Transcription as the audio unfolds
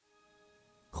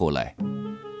后来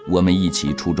我们一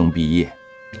起初中毕业，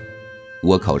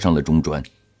我考上了中专，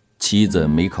妻子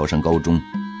没考上高中，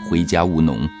回家务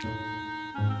农。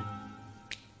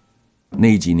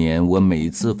那几年我每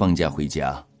次放假回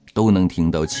家都能听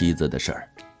到妻子的事儿。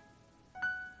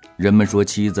人们说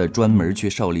妻子专门去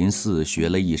少林寺学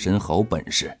了一身好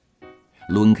本事，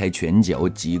抡开拳脚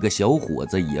几个小伙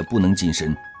子也不能近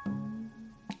身。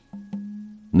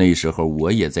那时候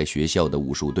我也在学校的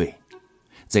武术队，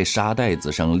在沙袋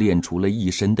子上练出了一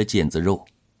身的腱子肉，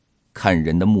看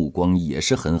人的目光也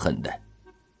是狠狠的，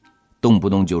动不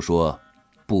动就说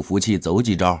不服气走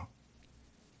几招。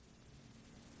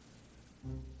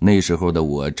那时候的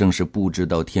我正是不知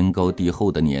道天高地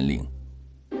厚的年龄，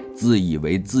自以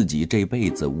为自己这辈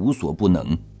子无所不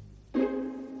能。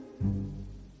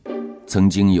曾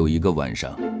经有一个晚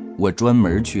上，我专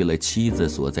门去了妻子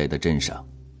所在的镇上，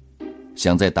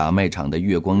想在打麦场的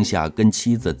月光下跟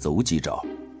妻子走几招。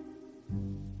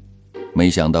没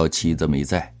想到妻子没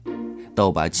在，倒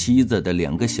把妻子的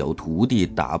2个小徒弟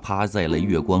打趴在了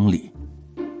月光里。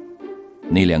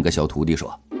那2个小徒弟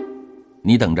说：“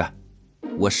你等着，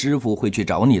我师父会去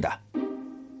找你的。”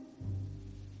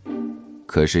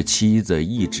可是妻子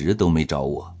一直都没找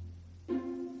我。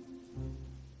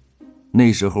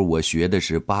那时候我学的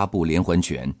是8步连环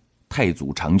拳、太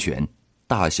祖长拳、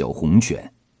大小红拳，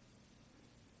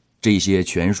这些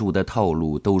拳术的套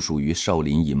路都属于少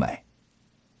林一脉。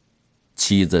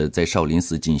妻子在少林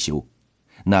寺进修，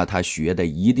那她学的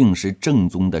一定是正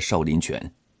宗的少林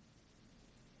拳。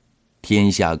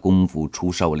天下功夫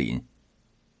出少林，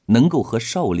能够和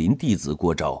少林弟子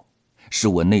过招，是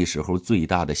我那时候最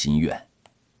大的心愿。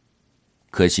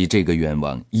可惜这个愿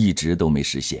望一直都没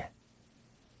实现。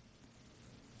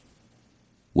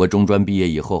我中专毕业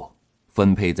以后，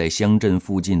分配在乡镇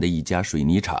附近的一家水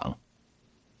泥厂。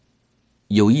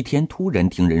有一天突然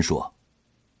听人说，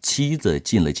妻子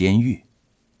进了监狱。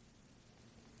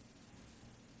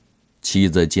妻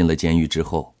子进了监狱之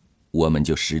后，我们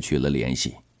就失去了联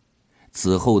系，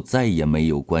此后再也没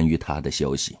有关于她的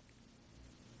消息。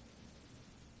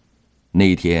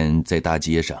那天在大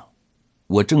街上，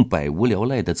我正百无聊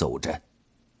赖地走着，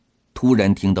突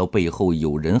然听到背后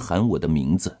有人喊我的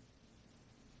名字。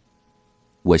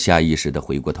我下意识地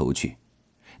回过头去，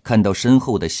看到身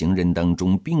后的行人当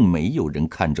中并没有人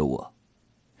看着我。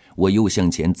我又向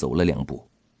前走了2步，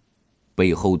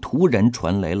背后突然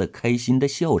传来了开心的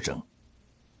笑声。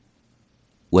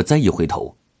我再一回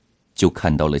头，就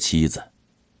看到了妻子。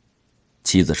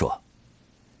妻子说：“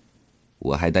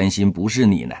我还担心不是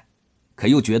你呢，可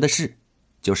又觉得是，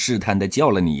就试探地叫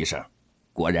了你一声，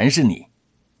果然是你。”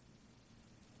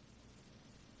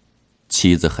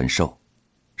妻子很瘦，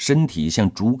身体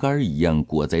像竹竿一样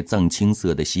裹在藏青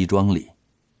色的西装里，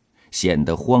显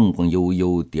得晃晃悠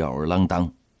悠，吊儿郎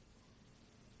当。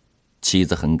妻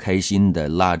子很开心地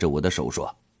拉着我的手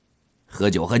说：“喝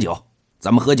酒喝酒，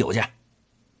咱们喝酒去。”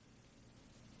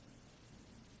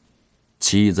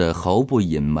妻子毫不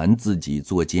隐瞒自己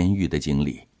坐监狱的经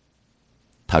历。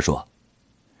她说，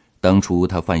当初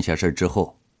她犯下事之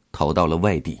后，逃到了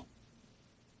外地。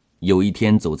有一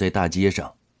天走在大街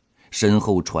上，身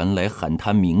后传来喊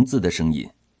她名字的声音。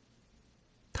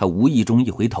她无意中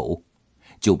一回头，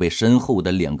就被身后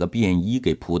的2个便衣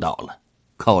给扑倒了，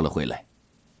铐了回来。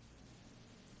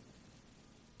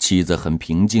妻子很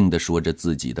平静地说着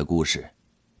自己的故事，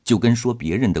就跟说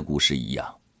别人的故事一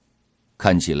样，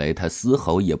看起来她丝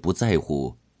毫也不在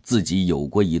乎自己有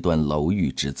过一段牢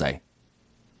狱之灾。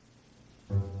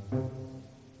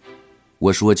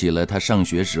我说起了她上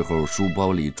学时候书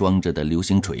包里装着的流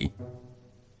星锤。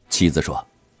妻子说：“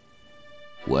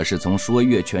我是从《说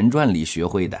岳全传》里学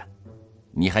会的，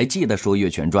你还记得《说岳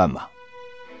全传》吗？”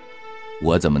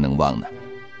我怎么能忘呢？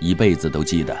一辈子都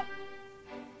记得。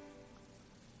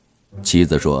妻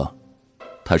子说，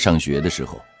她上学的时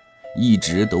候一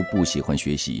直都不喜欢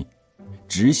学习，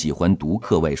只喜欢读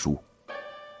课外书，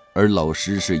而老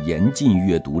师是严禁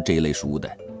阅读这类书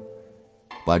的，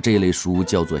把这类书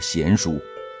叫做闲书。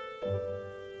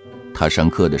她上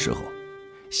课的时候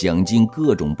想尽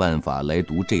各种办法来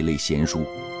读这类闲书，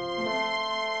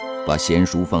把闲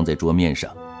书放在桌面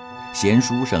上，闲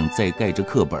书上再盖着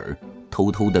课本，偷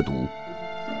偷地读。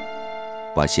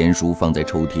把闲书放在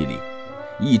抽屉里，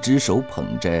一只手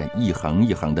捧着一行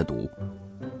一行地读。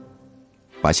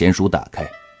把闲书打开，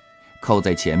靠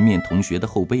在前面同学的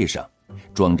后背上，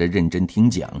装着认真听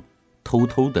讲，偷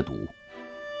偷地读。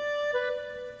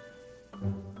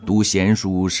读闲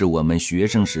书是我们学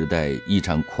生时代一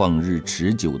场旷日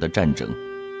持久的战争。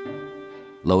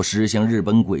老师像日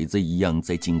本鬼子一样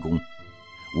在进攻，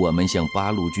我们像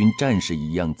八路军战士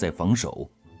一样在防守。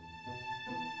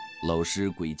老师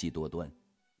诡计多端，